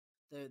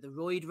The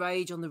roid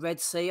rage on the Red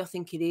Sea, I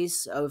think it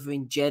is, over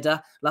in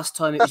Jeddah. Last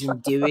time it was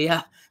in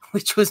Diriyah,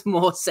 which was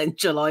more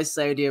centralised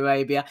Saudi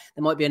Arabia.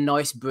 There might be a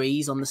nice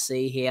breeze on the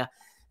sea here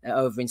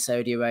over in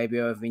Saudi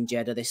Arabia, over in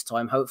Jeddah this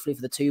time. Hopefully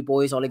for the two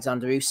boys,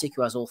 Oleksandr Usyk,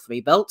 who has all three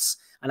belts,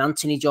 and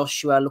Anthony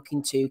Joshua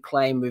looking to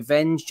claim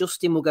revenge.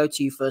 Justin, we'll go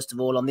to you first of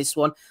all on this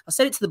one. I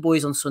said it to the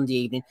boys on Sunday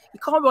evening.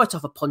 You can't write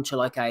off a puncher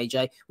like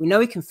AJ. We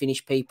know he can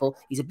finish people.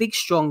 He's a big,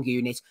 strong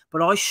unit,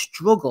 but I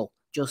struggle,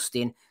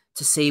 Justin,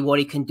 to see what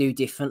he can do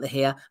differently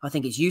here. I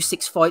think it's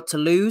Usyk's fight to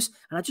lose,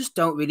 and I just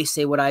don't really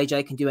see what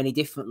AJ can do any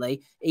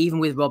differently, even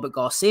with Robert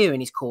Garcia in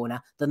his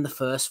corner, than the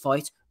first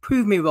fight.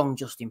 Prove me wrong,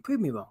 Justin. Prove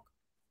me wrong.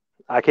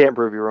 I can't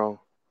prove you wrong.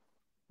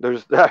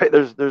 There's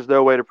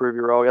no way to prove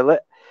you wrong.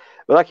 But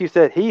like you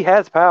said, he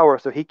has power,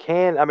 so he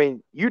can. I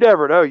mean, you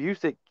never know.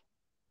 Usyk,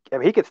 I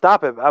mean, he could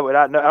stop him.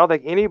 I don't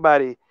think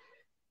anybody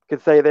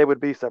could say they would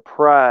be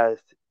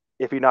surprised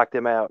if he knocked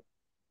him out.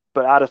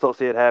 But I just don't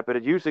see it happen.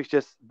 And Usyk's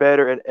just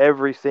better in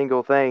every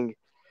single thing.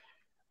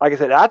 Like I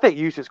said, I think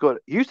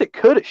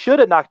Usyk should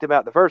have knocked him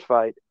out the first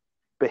fight,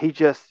 but he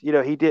just, he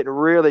didn't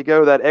really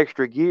go that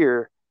extra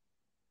gear.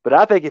 But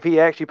I think if he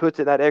actually puts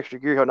in that extra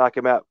gear, he'll knock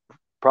him out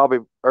probably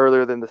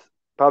earlier than this,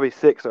 probably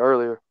 6 or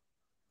earlier.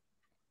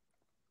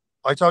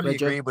 I totally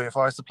agree, but if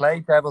I was to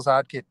play devil's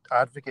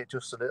advocate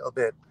just a little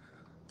bit,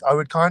 I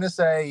would kind of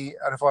say,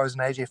 and if I was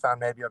an AJ fan,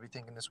 maybe I'd be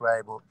thinking this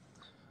way, but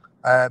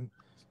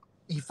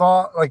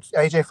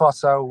AJ fought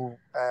so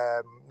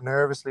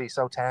nervously,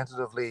 so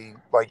tentatively,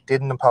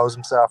 didn't impose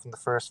himself in the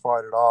first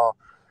fight at all.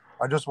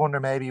 I just wonder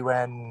maybe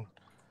when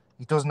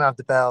he doesn't have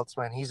the belts,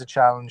 when he's a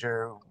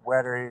challenger,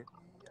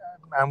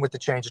 and with the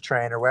change of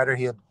trainer, whether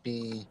he'll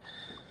be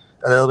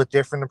a little bit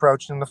different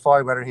approaching the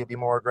fight, whether he'll be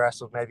more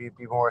aggressive, maybe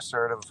be more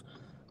assertive.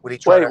 Would he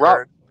try to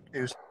hurt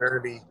Usyk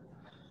early?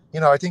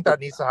 I think that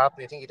needs to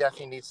happen. I think he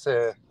definitely needs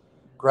to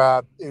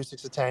grab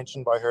Usyk's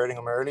attention by hurting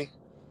him early.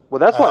 Well,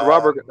 that's what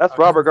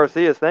Robert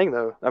Garcia's thing,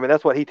 though. I mean,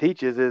 that's what he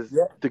teaches is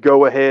to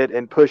go ahead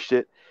and push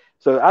it.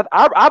 So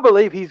I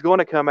believe he's going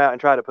to come out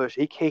and try to push.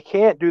 He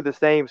can't do the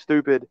same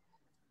stupid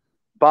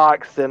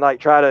box and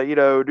try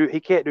to he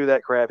can't do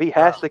that crap. He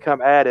has to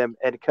come at him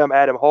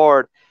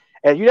hard.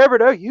 And you never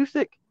know,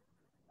 Usyk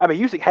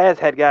has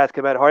had guys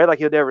come at hard like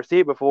he'll never see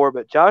it before.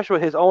 But Joshua,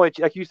 his only,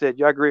 like you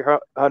said, I agree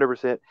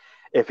 100%.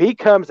 If he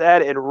comes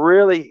at it and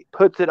really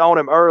puts it on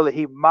him early,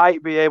 he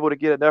might be able to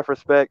get enough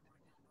respect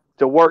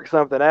to work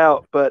something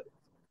out. But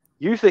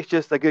Usyk's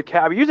just a good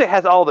guy. Usyk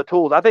has all the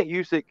tools. I think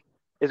Usyk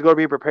is going to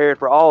be prepared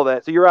for all of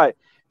that. So you're right.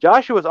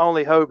 Joshua's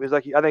only hope is, I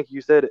think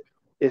you said it,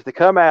 is to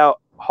come out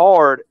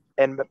hard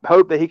and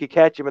hope that he could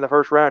catch him in the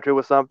first round or two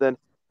with something,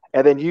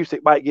 and then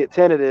Usyk might get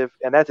tentative,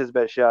 and that's his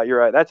best shot. You're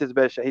right. That's his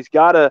best shot. He's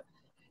got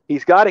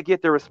to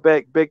get the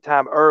respect big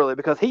time early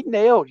because he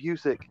nailed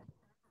Usyk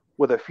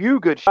with a few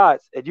good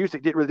shots, and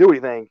Usyk didn't really do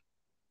anything.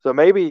 So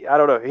maybe, I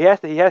don't know. He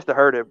has to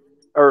hurt him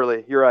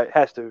early. You're right.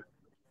 Has to.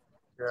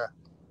 Yeah.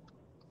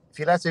 If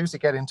he lets Usyk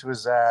get into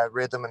his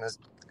rhythm and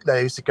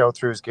let Usyk go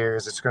through his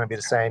gears, it's going to be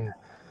the same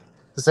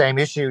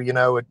issue,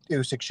 with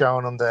Usyk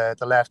showing him the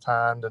left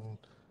hand, and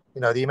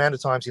the amount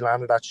of times he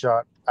landed that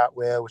shot at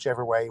will,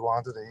 whichever way he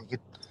wanted it.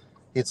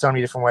 He had so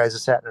many different ways of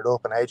setting it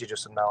up, and AJ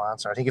just had no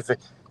answer. I think if it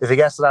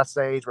gets to that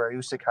stage where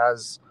Usyk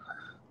has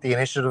the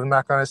initiative in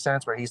that kind of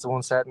sense, where he's the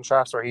one setting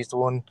traps, where he's the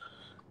one,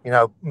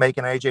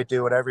 making AJ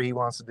do whatever he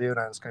wants to do,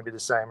 then it's going to be the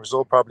same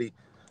result, probably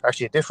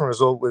actually a different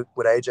result with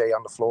AJ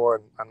on the floor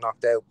and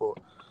knocked out. But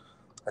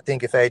I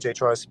think if AJ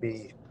tries to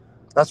be,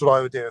 that's what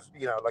I would do. If,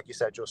 like you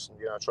said, Justin,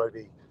 try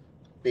to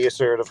be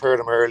assertive, hurt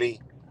him early,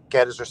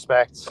 get his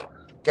respect,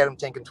 get him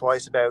thinking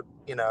twice about,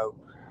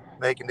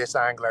 making this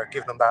angle or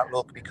giving him that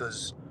look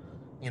because,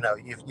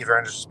 you've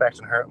earned his respect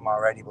and hurt him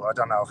already. But I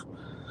don't know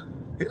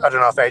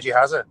if AJ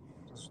has it,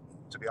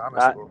 to be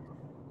honest.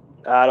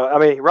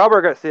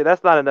 Robert Garcia,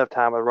 that's not enough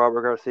time with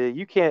Robert Garcia.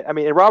 You can't,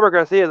 and Robert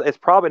Garcia is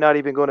probably not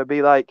even going to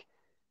be like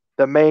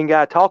the main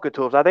guy talking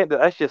to him. So I think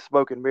that's just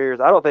smoke and mirrors.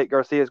 I don't think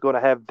Garcia is going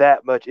to have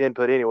that much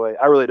input anyway.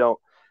 I really don't.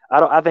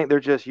 I think they're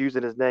just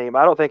using his name.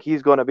 I don't think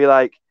he's going to be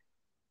like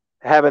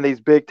having these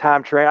big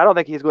time train. I don't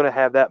think he's going to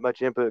have that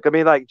much input.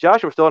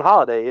 Joshua's still on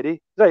holiday, isn't he?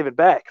 He's not even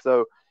back.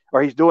 So,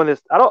 or he's doing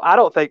this. I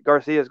don't think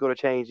Garcia is going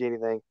to change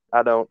anything.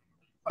 I don't.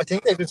 I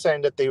think they've been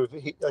saying that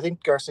I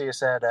think Garcia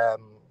said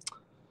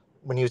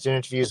when he was doing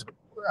interviews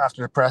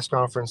after the press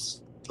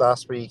conference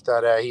last week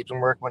that he'd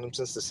been working with him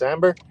since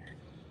December.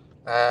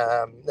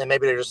 And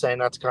maybe they're just saying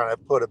that to kind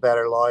of put a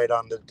better light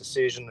on the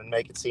decision and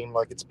make it seem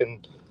like it's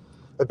been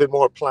a bit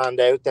more planned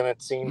out than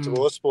it seemed to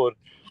us. But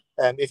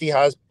if he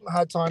has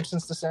had time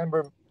since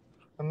December,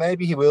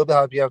 maybe he will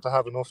be able to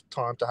have enough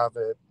time to have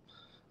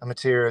a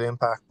material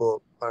impact. But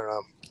I don't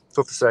know.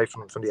 Tough to say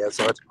from the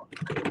outside.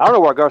 I don't know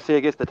where Garcia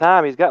gets the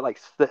time. He's got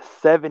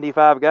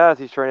 75 guys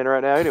he's training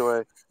right now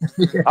anyway.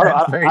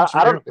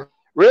 I don't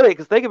really,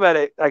 because think about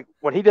it. Like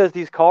when he does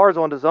these cards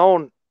on the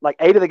zone,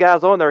 8 of the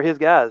guys on there are his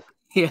guys.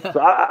 Yeah.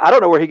 So I don't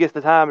know where he gets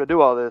the time to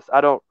do all this.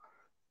 I don't.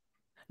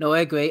 No,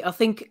 I agree. I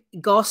think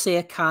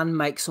Garcia can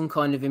make some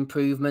kind of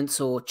improvements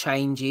or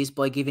changes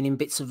by giving him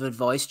bits of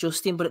advice,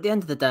 Justin. But at the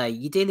end of the day,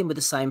 you're dealing with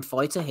the same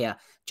fighter here.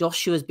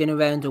 Joshua's been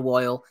around a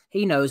while.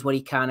 He knows what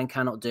he can and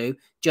cannot do.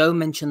 Joe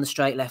mentioned the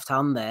straight left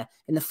hand there.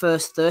 In the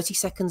first 30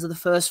 seconds of the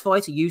first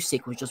fight,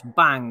 Usyk was just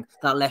bang,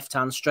 that left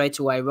hand straight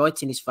away,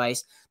 right in his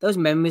face. Those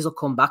memories will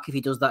come back if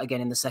he does that again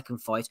in the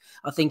second fight.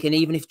 I think, and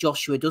even if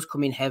Joshua does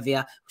come in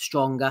heavier,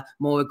 stronger,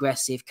 more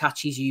aggressive,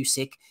 catches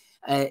Usyk,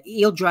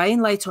 he'll drain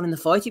later on in the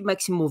fight. It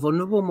makes him more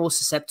vulnerable, more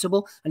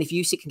susceptible. And if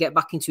Usyk can get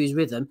back into his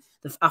rhythm,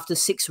 after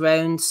 6th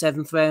round,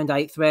 7th round,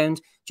 8th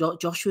round,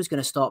 Joshua's going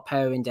to start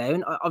powering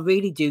down. I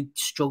really do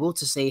struggle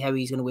to see how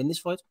he's going to win this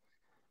fight.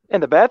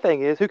 And the bad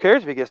thing is, who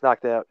cares if he gets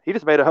knocked out? He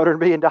just made $100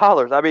 million.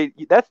 I mean,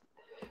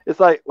 it's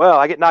like, well,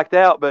 I get knocked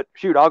out, but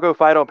shoot, I'll go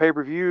fight on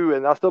pay-per-view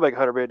and I'll still make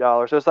 $100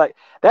 million. So it's like,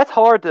 that's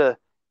hard to,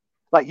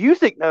 like,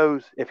 Usyk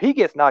knows if he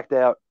gets knocked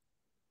out,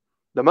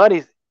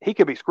 he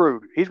could be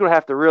screwed. He's going to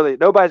have to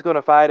nobody's going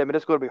to fight him, and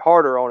it's going to be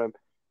harder on him.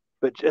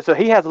 But so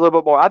he has a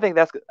little bit more. I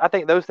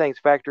think those things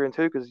factor in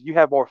too, because you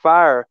have more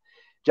fire.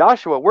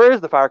 Joshua, where is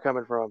the fire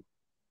coming from?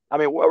 I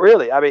mean,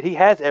 really? I mean, he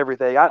has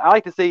everything. I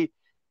like to see.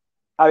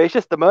 I mean, it's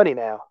just the money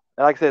now.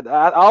 And like I said,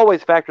 I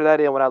always factor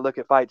that in when I look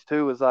at fights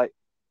too. Is like,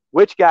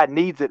 which guy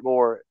needs it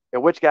more,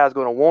 and which guy's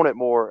going to want it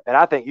more. And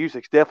I think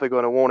Usyk's definitely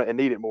going to want it and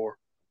need it more.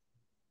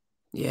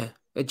 Yeah.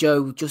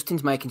 Joe,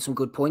 Justin's making some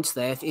good points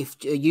there. If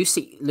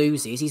Usyk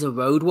loses, he's a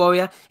road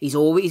warrior. He's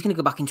going to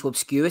go back into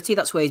obscurity.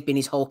 That's where he's been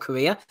his whole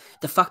career.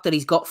 The fact that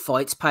he's got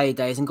fights,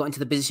 paydays, and got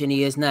into the position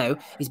he is now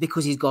is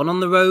because he's gone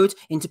on the road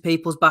into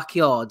people's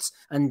backyards.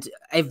 And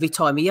every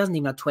time, he hasn't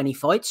even had 20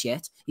 fights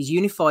yet. He's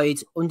unified,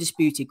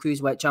 undisputed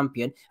cruiserweight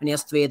champion, and he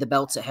has 3 of the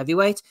belts at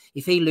heavyweight.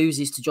 If he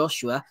loses to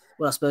Joshua,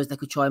 well, I suppose they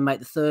could try and make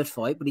the 3rd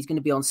fight, but he's going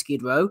to be on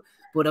Skid Row.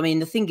 But, I mean,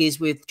 the thing is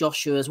with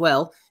Joshua as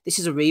well, this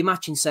is a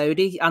rematch in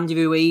Saudi. Andy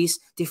Ruiz,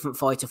 different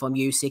fighter from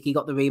Usyk. He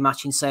got the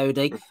rematch in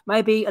Saudi.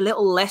 Maybe a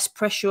little less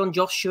pressure on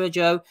Joshua,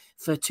 Joe,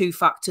 for 2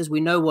 factors. We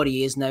know what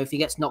he is now. If he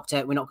gets knocked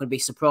out, we're not going to be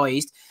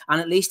surprised.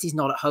 And at least he's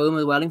not at home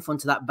as well in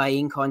front of that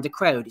baying kind of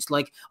crowd. It's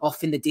like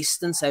off in the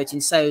distance out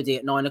in Saudi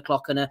at 9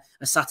 o'clock on a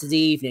Saturday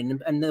evening,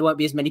 and there won't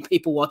be as many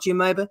people watching,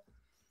 maybe.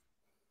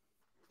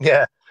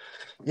 Yeah.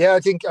 I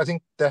think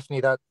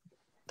definitely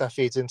that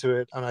feeds into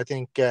it. And I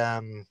think,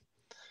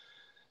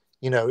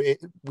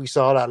 we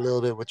saw that a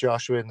little bit with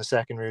Joshua in the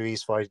second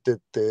Ruiz fight,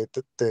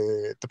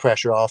 the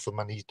pressure off him,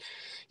 and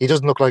he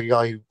doesn't look like a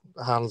guy who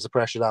handles the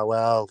pressure that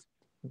well.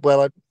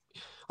 Well,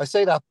 I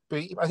say that,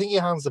 but I think he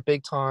handles the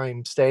big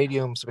time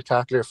stadium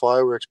spectacular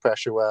fireworks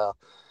pressure well.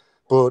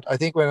 But I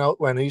think when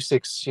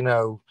Usyk's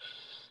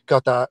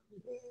got that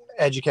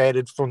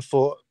educated front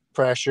foot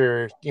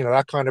pressure,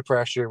 that kind of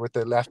pressure with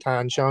the left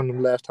hand, showing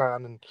them left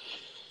hand and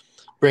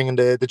bringing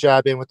the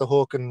jab in with the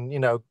hook and,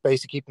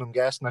 basically keeping them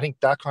guessing. I think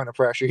that kind of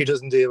pressure he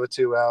doesn't deal with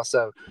too well.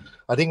 So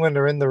I think when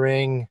they're in the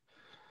ring,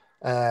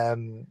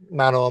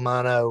 mano a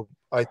mano,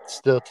 I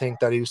still think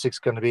that Usyk's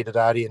going to be the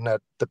daddy and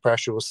that the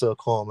pressure will still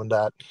come, and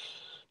that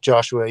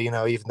Joshua,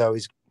 even though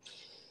he's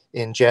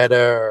in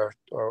Jeddah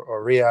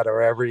or Riyadh or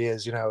wherever he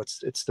is,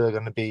 it's still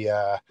going to be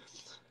a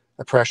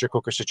pressure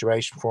cooker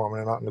situation for him,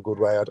 and not in a good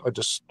way. I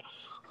just...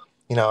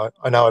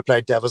 I know I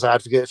played devil's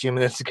advocate a few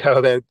minutes ago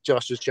about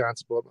Joshua's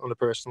chances, but on a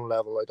personal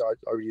level,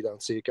 I really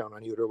don't see it going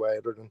any other way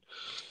other than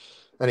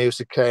an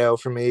Usyk KO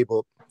for me.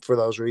 But for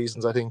those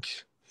reasons, I think,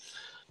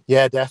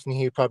 yeah,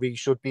 definitely he probably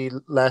should be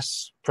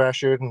less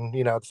pressured, and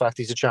the fact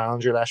he's a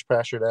challenger, less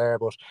pressure there.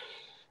 But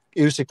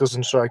Usyk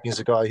doesn't strike me as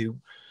a guy who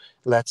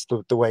lets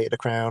the weight of the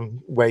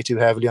crown weigh too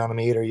heavily on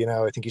him either.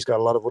 I think he's got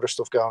a lot of other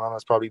stuff going on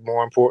that's probably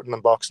more important than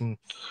boxing,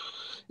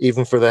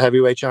 even for the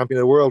heavyweight champion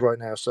of the world right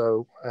now.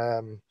 So.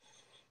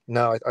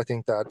 No, I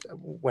think that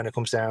when it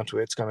comes down to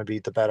it, it's going to be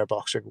the better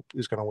boxer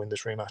who's going to win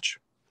this rematch.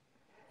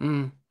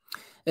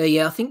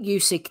 Yeah, I think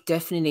Usyk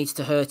definitely needs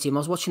to hurt him.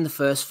 I was watching the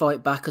first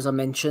fight back, as I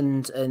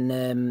mentioned,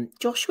 and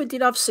Joshua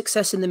did have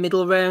success in the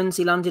middle rounds.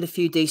 He landed a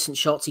few decent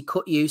shots. He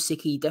cut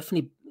Usyk. He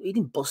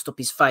didn't bust up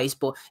his face,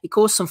 but he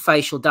caused some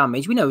facial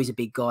damage. We know he's a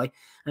big guy.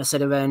 And I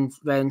said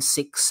around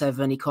 6,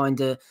 7, he kind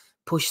of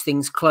push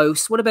things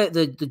close. What about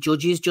the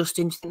judges,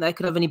 Justin? Do you think they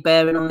could have any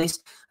bearing on this?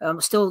 I'm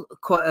still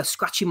quite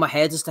scratching my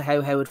head as to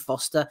how Howard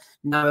Foster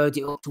narrowed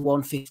it up to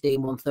 115,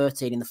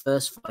 113 in the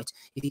first fight.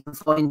 If you can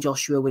find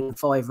Joshua winning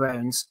 5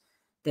 rounds,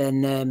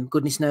 then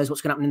goodness knows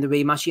what's going to happen in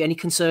the rematch. Any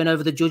concern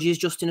over the judges,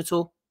 Justin, at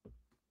all?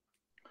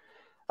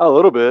 A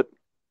little bit.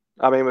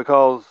 I mean,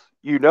 because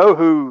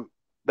who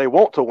they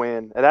want to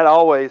win, and that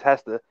always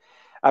has to.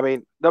 I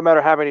mean, no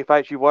matter how many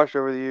fights you've watched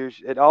over the years,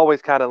 it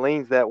always kind of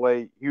leans that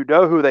way. You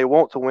know who they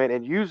want to win,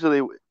 and usually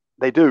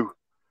they do.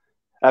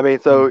 I mean,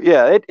 so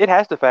yeah, it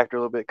has to factor a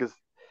little bit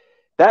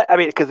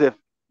because if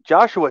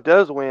Joshua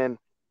does win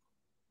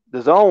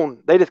the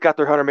zone, they just got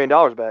their $100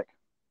 million back.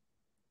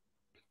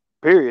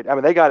 Period. I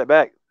mean, they got it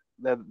back.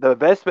 The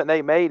investment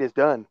they made is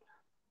done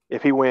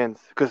if he wins,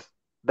 because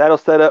that'll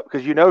set up,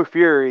 because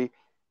Fury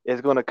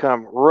is going to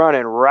come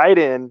running right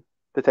in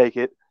to take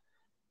it.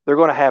 They're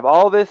going to have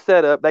all this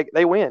set up.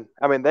 They win.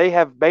 I mean, they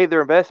have made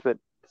their investment.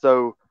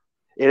 So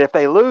And if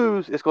they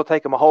lose, it's going to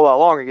take them a whole lot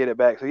longer to get it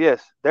back. So,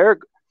 yes, they're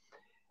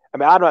 – I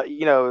mean, I'm not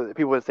 –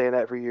 people have been saying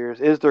that for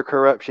years. Is there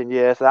corruption?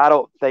 Yes. And I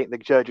don't think the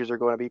judges are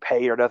going to be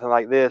paid or nothing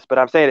like this. But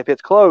I'm saying if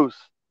it's close,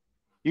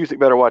 Usyk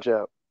better watch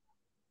out.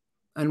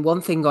 And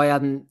one thing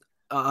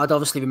I'd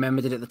obviously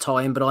remembered it at the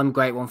time, but I'm a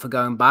great one for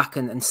going back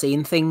and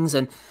seeing things.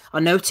 And I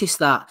noticed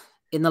that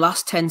in the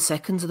last 10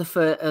 seconds of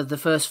the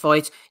first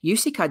fight,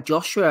 Usyk had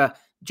Joshua,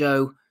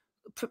 Joe,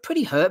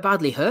 pretty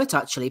badly hurt,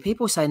 actually.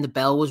 People were saying the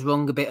bell was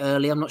rung a bit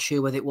early. I'm not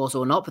sure whether it was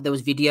or not, but there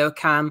was video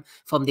cam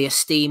from the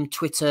esteemed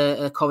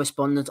Twitter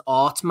correspondent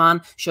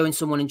Artman showing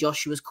someone in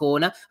Joshua's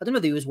corner. I don't know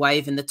whether he was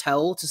waving the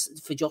towel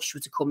for Joshua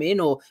to come in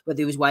or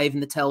whether he was waving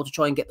the towel to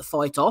try and get the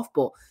fight off,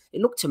 but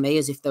it looked to me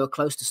as if they were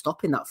close to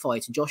stopping that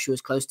fight and Joshua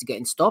was close to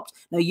getting stopped.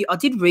 Now, I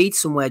did read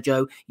somewhere,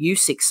 Joe,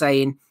 Usyk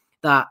saying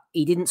that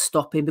he didn't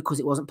stop him because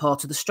it wasn't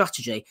part of the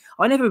strategy.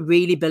 I never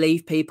really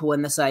believe people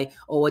when they say,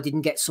 oh, I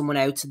didn't get someone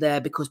out of there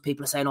because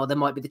people are saying, oh, there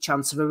might be the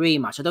chance of a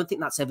rematch. I don't think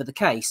that's ever the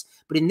case.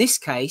 But in this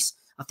case,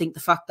 I think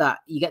the fact that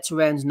you get to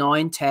rounds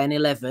 9, 10,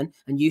 11,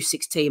 and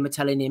Usyk's team are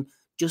telling him,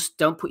 just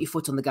don't put your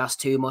foot on the gas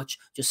too much.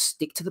 Just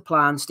stick to the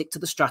plan, stick to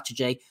the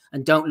strategy,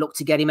 and don't look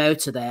to get him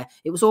out of there.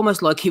 It was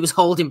almost like he was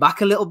holding back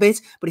a little bit.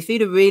 But if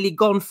he'd have really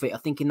gone for it, I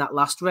think in that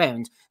last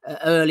round,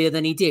 earlier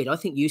than he did, I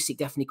think Usyk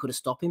definitely could have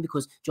stopped him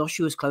because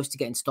Joshua was close to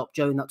getting stopped,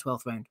 Joe, in that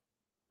 12th round.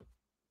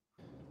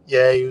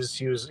 Yeah, he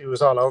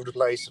was all over the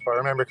place. If I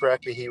remember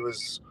correctly, he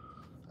was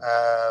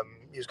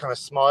kind of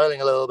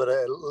smiling a little bit,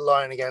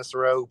 lying against the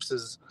ropes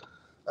as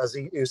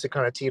Usyk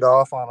kind of teed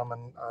off on him,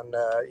 and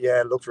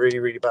it looked really,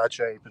 really bad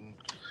shape. And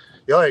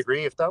yeah, I agree.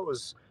 Even if that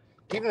was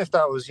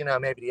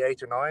maybe the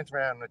 8th or 9th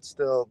round, it's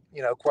still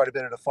quite a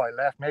bit of the fight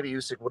left. Maybe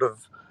Usyk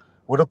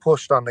would have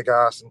pushed on the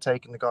gas and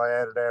taken the guy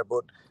out of there,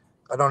 but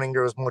I don't think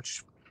there was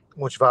much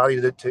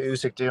value to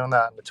Usyk doing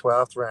that in the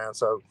 12th round.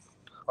 So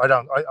I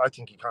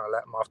think he kind of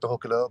let him off the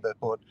hook a little bit.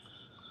 But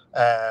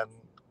I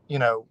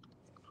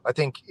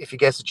think if he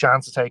gets a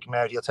chance to take him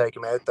out, he'll take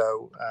him out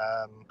though.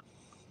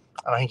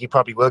 And I think he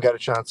probably will get a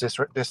chance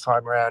this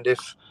time around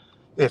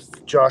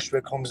if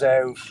Joshua comes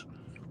out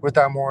with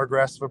that more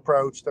aggressive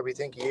approach that we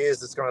think he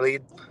is. It's going to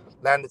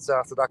lend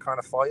itself to that kind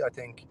of fight, I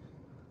think.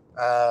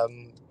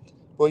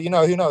 But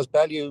who knows?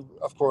 Bellew,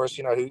 of course,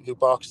 who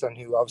boxed and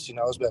who obviously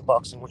knows about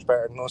boxing much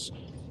better than us.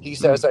 He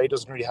says that he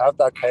doesn't really have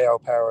that KO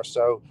power,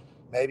 so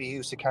maybe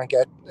Usyk can't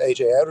get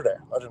AJ out of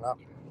there. I don't know.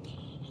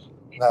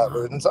 No,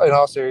 but in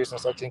all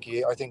seriousness, I think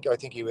he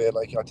will.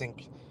 Like, I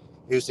think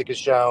Usyk has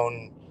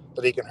shown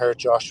that he can hurt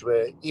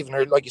Joshua,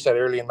 even like you said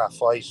early in that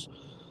fight.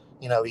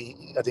 I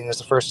think it was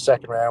the first or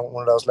second round,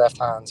 one of those left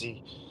hands,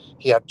 he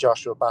had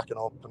Joshua backing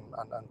up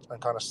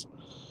and kind of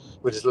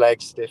with his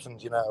legs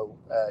stiffened. You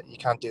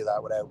can't do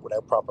that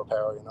without proper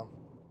power.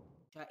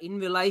 In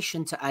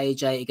relation to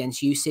AJ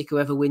against Usyk,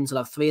 whoever wins will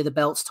have 3 of the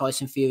belts.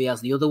 Tyson Fury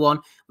has the other one.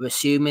 We're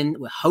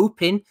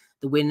hoping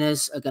the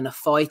winners are going to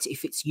fight.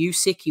 If it's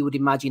Usyk, you would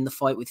imagine the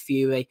fight with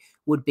Fury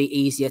would be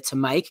easier to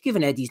make,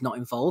 given Eddie's not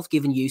involved,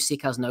 given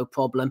Usyk has no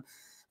problem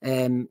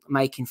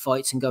making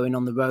fights and going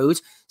on the road.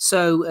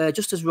 So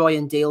just as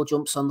Ryan Deal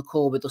jumps on the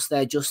call with us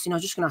there, Justin, I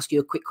was just going to ask you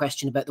a quick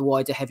question about the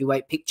wider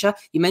heavyweight picture.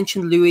 You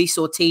mentioned Luis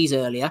Ortiz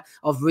earlier,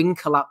 of ring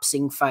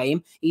collapsing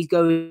fame. He's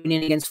going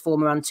in against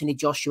former Anthony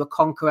Joshua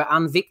conqueror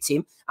and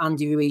victim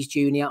Andy Ruiz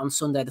Jr. on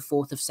Sunday, the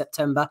 4th of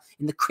September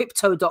in the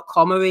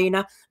Crypto.com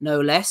arena, no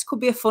less.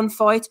 Could be a fun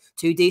fight.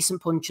 2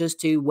 decent punchers,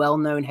 2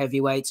 well-known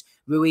heavyweights.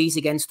 Ruiz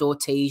against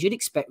Ortiz. You'd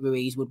expect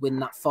Ruiz would win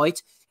that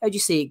fight. How do you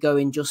see it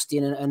going,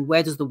 Justin? And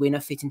where does the winner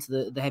fit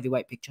into the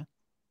heavyweight picture?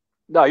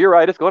 No, you're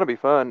right. It's going to be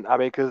fun. I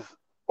mean, because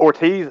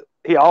Ortiz,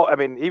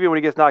 even when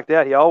he gets knocked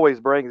out, he always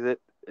brings it.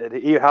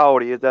 How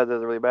old he is, that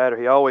doesn't really matter.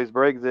 He always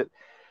brings it.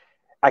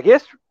 I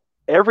guess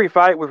every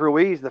fight with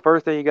Ruiz, the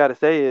first thing you got to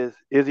say is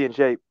he in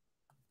shape?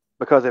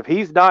 Because if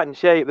he's not in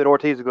shape, then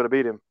Ortiz is going to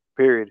beat him,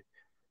 period.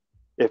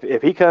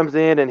 If he comes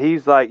in and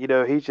he's like,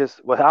 he's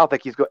just, well, I don't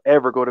think he's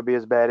ever going to be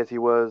as bad as he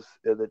was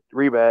in the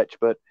rematch,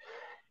 but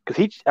because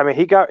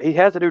he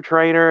has a new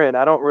trainer and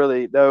I don't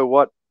really know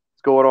what's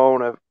going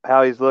on of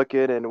how he's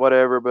looking and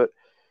whatever, but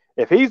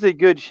if he's in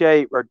good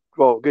shape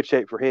good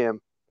shape for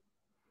him,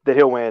 then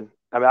he'll win.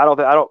 I mean, I don't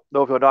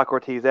know if he'll knock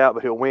Ortiz out,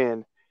 but he'll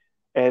win.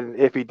 And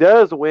if he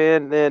does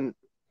win, then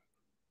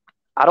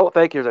I don't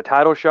think there's a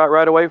title shot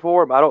right away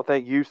for him. I don't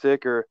think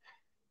Usyk or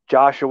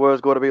Joshua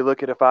is going to be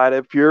looking to fight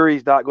him.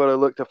 Fury's not going to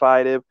look to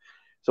fight him.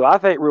 So I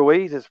think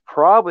Ruiz is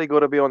probably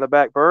going to be on the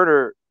back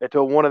burner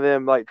until one of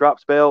them like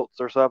drops belts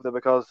or something,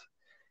 because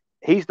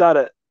he's not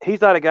a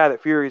guy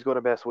that Fury's going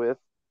to mess with.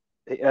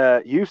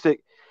 Usyk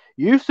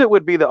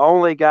would be the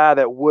only guy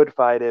that would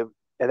fight him,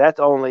 and that's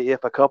only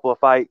if a couple of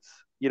fights,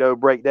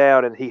 break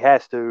down and he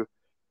has to.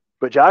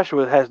 But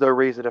Joshua has no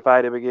reason to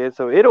fight him again.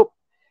 So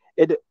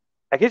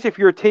I guess if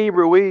you're Team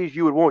Ruiz,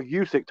 you would want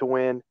Usyk to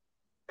win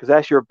because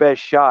that's your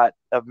best shot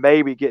of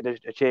maybe getting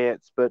a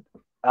chance. But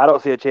I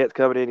don't see a chance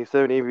coming any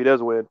soon, even if he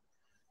does win.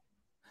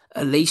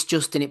 At least,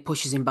 Justin, it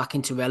pushes him back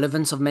into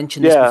relevance. I've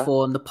mentioned this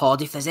before on the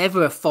pod. If there's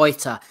ever a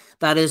fighter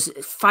that has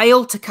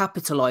failed to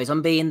capitalise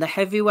on being the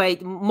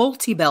heavyweight,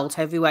 multi-belt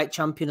heavyweight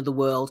champion of the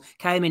world,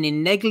 came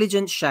in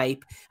negligent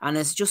shape and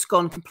has just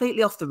gone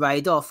completely off the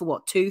radar for,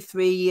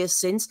 2-3 years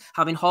since,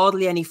 having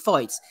hardly any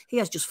fights, he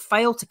has just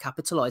failed to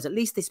capitalise. At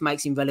least this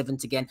makes him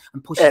relevant again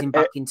and pushes him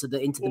back into the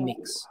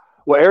mix.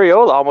 Well,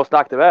 Areola almost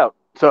knocked him out.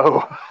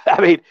 So,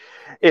 I mean,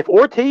 if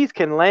Ortiz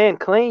can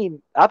land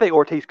clean, I think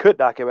Ortiz could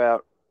knock him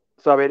out.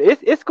 So, I mean,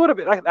 it's going to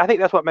be – I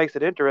think that's what makes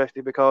it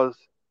interesting, because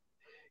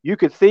you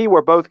could see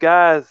where both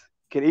guys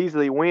can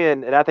easily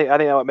win, and I think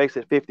that what makes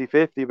it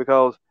 50-50,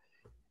 because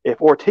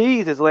if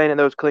Ortiz is landing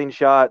those clean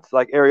shots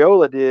like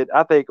Areola did,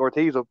 I think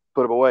Ortiz will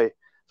put him away.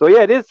 So,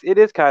 yeah, it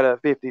is kind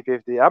of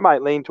 50-50. I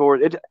might lean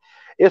toward it.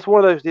 It's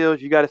one of those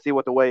deals you got to see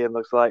what the weigh-in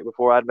looks like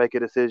before I'd make a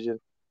decision.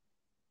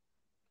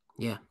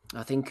 Yeah,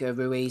 I think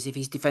Ruiz, if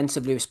he's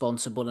defensively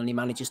responsible and he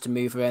manages to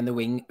move around the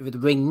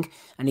ring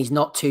and he's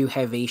not too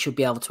heavy, he should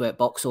be able to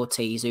outbox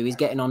Ortiz, who is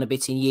getting on a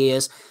bit in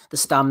years. The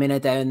stamina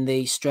down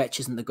the stretch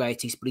isn't the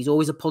greatest, but he's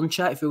always a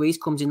puncher. If Ruiz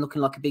comes in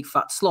looking like a big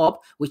fat slob,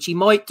 which he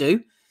might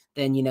do,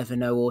 then you never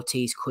know,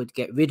 Ortiz could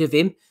get rid of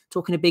him.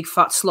 Talking of big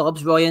fat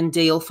slobs, Ryan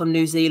Deal from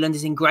New Zealand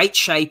is in great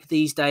shape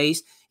these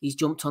days. He's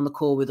jumped on the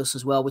call with us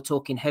as well. We're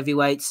talking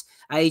heavyweights.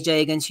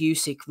 AJ against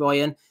Usyk,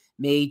 Ryan.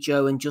 Me,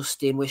 Joe and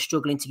Justin, we're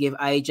struggling to give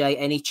AJ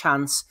any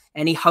chance,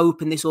 any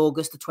hope in this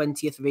August the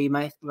 20th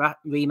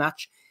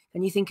rematch.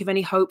 Can you think of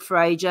any hope for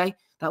AJ?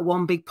 That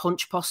one big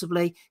punch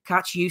possibly?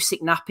 Catch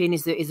Usyk napping?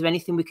 Is there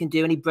anything we can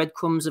do? Any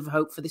breadcrumbs of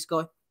hope for this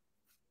guy?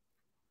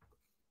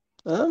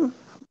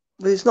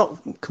 It's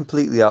not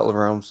completely out of the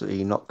realms that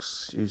he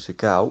knocks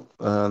Usyk out.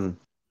 I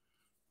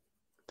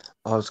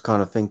was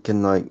kind of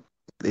thinking like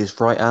his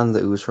right hand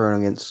that he was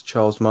throwing against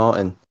Charles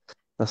Martin.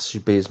 That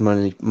should be his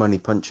money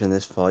punch in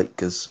this fight,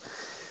 because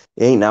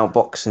he ain't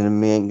outboxing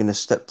him. He ain't going to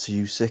step to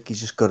Usyk. He's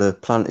just got to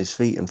plant his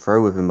feet and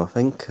throw with him, I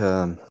think.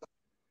 But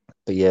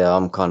yeah,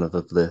 I'm kind of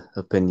the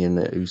opinion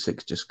that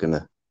Usyk's just going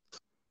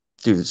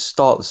to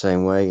start the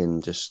same way,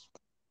 and just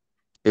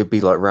it'd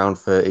be like round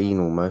 13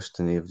 almost,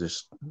 and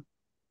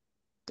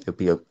it'll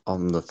be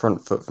on the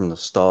front foot from the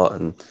start.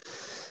 And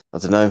I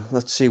don't know.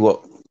 Let's see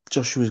what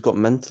Joshua's got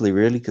mentally,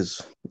 really, because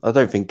I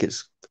don't think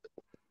it's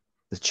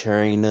the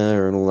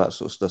trainer and all that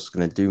sort of stuff's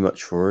going to do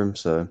much for him.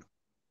 So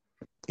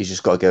he's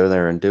just got to go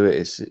there and do it.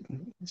 It's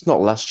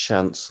not last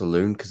chance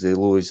saloon, because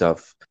he'll always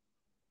have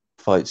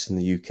fights in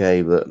the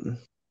UK. But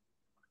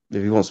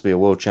if he wants to be a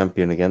world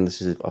champion again,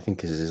 I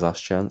think this is his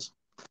last chance.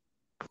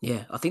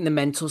 Yeah, I think the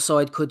mental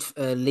side could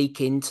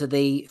leak into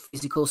the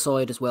physical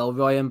side as well,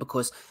 Ryan,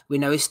 because we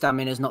know his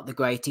stamina is not the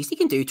greatest. He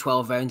can do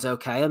 12 rounds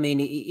okay. I mean,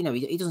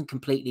 he doesn't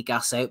completely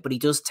gas out, but he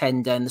does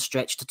tend down the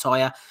stretch to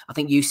tire. I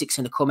think Usyk's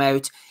going to come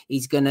out.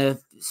 He's going to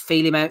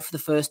feel him out for the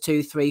first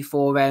 2, 3,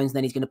 4 rounds.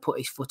 Then he's going to put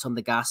his foot on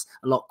the gas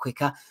a lot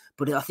quicker.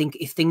 But I think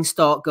if things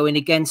start going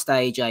against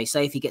AJ,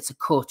 say if he gets a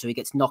cut or he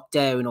gets knocked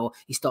down or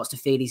he starts to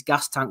feel his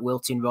gas tank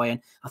wilting, Ryan,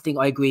 I think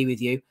I agree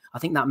with you. I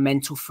think that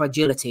mental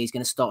fragility is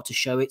going to start to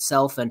show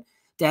itself. And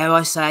dare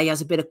I say, he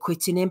has a bit of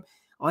quit in him.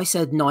 I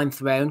said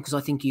 9th round because I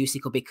think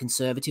Usyk will be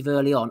conservative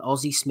early on.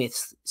 Ozzie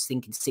Smith's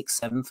thinking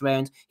 6th, 7th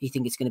round. He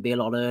thinks it's going to be a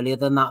lot earlier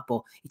than that.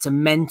 But it's a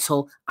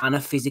mental and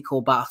a physical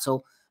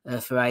battle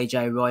for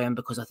AJ, Ryan,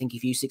 because I think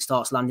if Usyk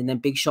starts landing them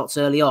big shots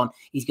early on,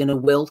 he's going to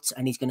wilt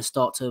and he's going to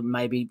start to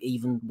maybe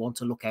even want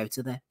to look out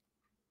of there.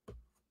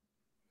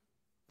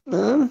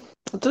 I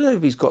don't know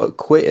if he's got a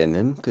quit in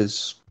him,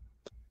 because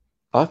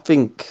I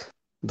think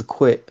the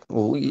quit,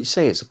 well, you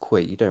say it's a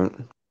quit, you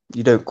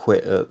don't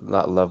quit at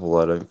that level,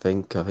 I don't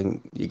think. I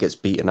think he gets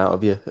beaten out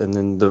of you. And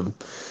then the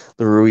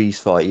Ruiz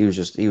fight, he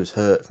was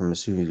hurt from as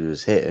soon as he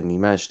was hit, and he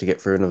managed to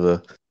get through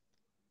another,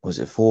 was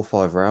it 4 or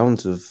 5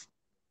 rounds of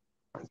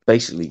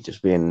basically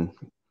just being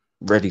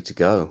ready to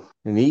go.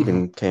 And he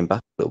even came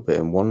back a little bit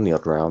and won the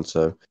odd round.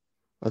 So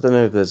I don't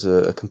know if there's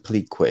a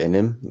complete quit in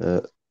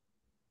him.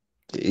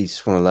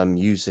 He's one of them.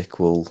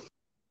 Usyk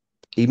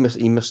he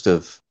must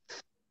have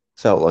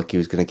felt like he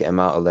was going to get him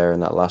out of there in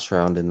that last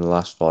round in the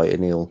last fight,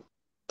 and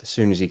as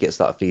soon as he gets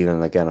that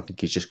feeling again, I think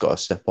he's just got to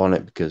step on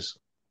it, because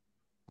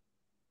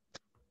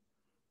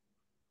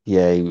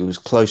yeah, he was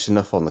close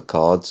enough on the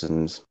cards,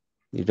 and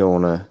you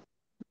don't want to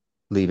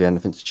leave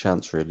anything to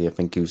chance, really. I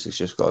think Usyk's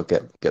just got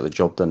to get the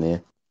job done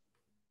here.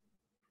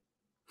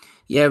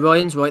 Yeah,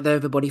 Ryan's right there,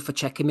 everybody, for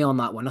checking me on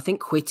that one. I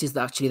think quit is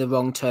actually the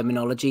wrong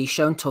terminology. He's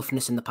shown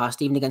toughness in the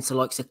past, even against the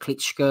likes of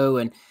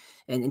Klitschko and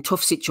in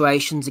tough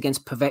situations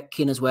against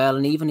Povetkin as well,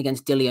 and even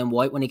against Dillian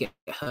White when he get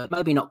hurt.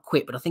 Maybe not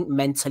quit, but I think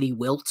mentally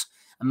wilt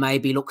and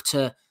maybe look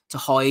to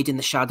hide in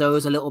the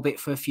shadows a little bit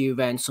for a few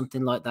rounds,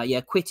 something like that.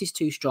 Yeah, quit is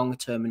too strong a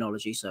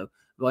terminology, so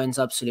Ryan's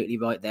absolutely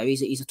right there.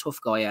 He's a tough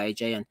guy,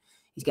 AJ, and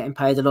he's getting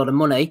paid a lot of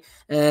money.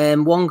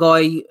 One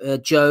guy,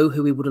 Joe,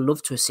 who we would have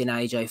loved to have seen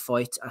AJ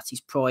fight at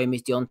his prime,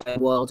 is Deontay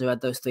Wilder, who had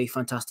those 3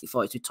 fantastic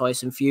fights with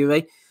Tyson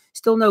Fury.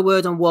 Still no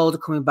word on Wilder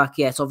coming back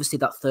yet. Obviously,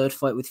 that 3rd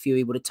fight with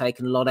Fury would have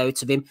taken a lot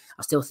out of him.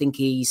 I still think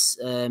he has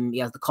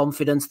the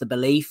confidence, the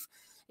belief.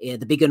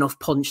 the big enough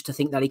punch to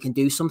think that he can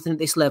do something at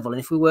this level. And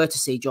if we were to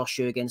see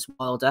Joshua against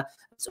Wilder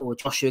or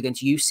Joshua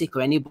against Usyk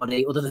or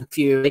anybody other than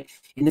Fury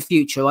in the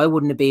future, I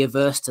wouldn't be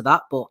averse to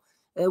that. But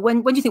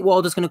when do you think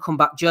Wilder's going to come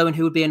back, Joe, and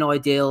who would be an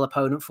ideal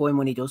opponent for him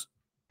when he does?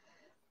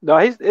 No,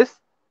 it's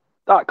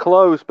not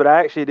close, but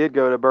I actually did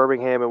go to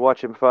Birmingham and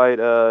watch him fight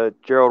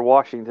Gerald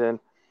Washington.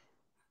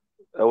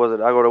 I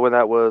go to when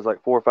that was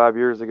like 4 or 5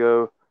 years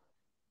ago.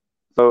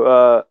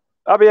 So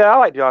I mean, I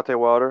like Deontay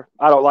Wilder.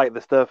 I don't like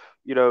the stuff,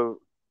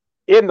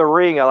 in the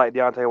ring. I like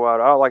Deontay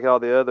Wilder. I don't like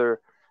all the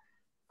other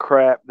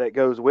crap that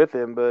goes with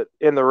him, but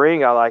in the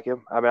ring, I like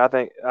him. I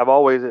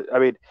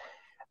mean,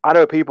 I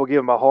know people give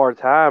him a hard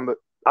time, but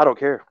I don't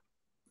care.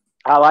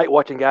 I like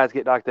watching guys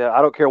get knocked out.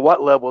 I don't care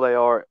what level they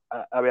are.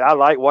 I mean, I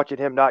like watching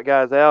him knock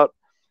guys out,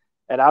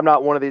 and I'm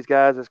not one of these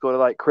guys that's going to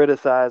like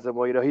criticize him.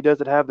 Well, he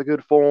doesn't have the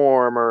good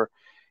form or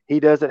he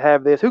doesn't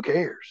have this. Who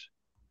cares?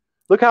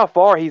 Look how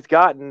far he's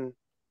gotten.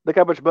 Look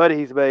how much money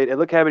he's made, and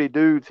look how many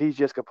dudes he's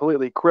just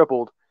completely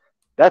crippled.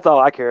 That's all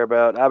I care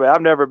about. I mean,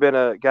 I've never been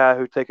a guy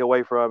who take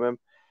away from him,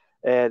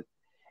 and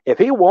if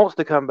he wants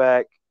to come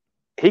back,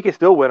 he can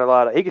still win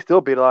he can still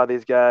beat a lot of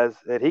these guys,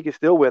 and he can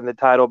still win the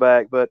title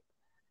back. But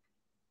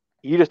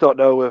you just don't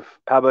know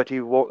how much he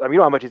won't. I mean, you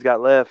know how much he's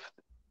got left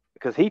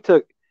because he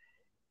took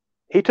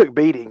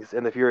beatings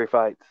in the Fury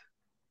fights.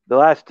 The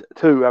last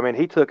two, I mean,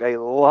 he took a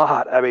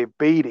lot. I mean,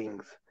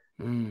 beatings.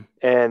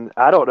 And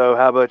I don't know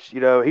how much, he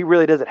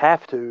really doesn't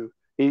have to.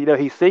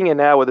 He's singing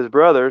now with his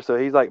brother, so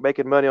he's like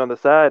making money on the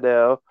side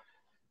now.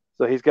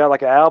 So he's got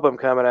like an album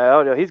coming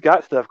out. He's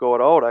got stuff going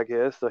on, I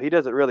guess. So he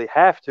doesn't really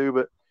have to.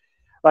 But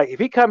like if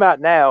he come out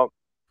now,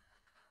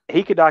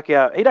 he could knock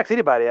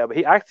anybody out.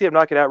 But I can see him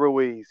knocking out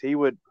Ruiz. He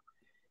would,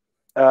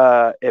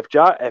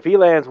 if he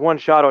lands one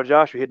shot on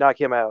Joshua, he'd knock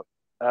him out.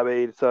 I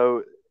mean,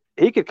 so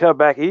he could come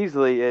back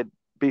easily and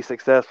be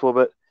successful,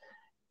 but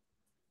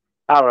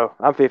I don't know.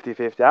 I'm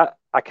 50-50.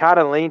 I kind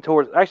of lean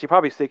towards, actually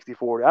probably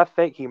 60-40. I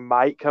think he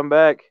might come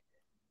back,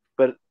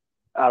 but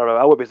I don't know.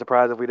 I wouldn't be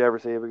surprised if we'd ever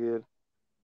see him again.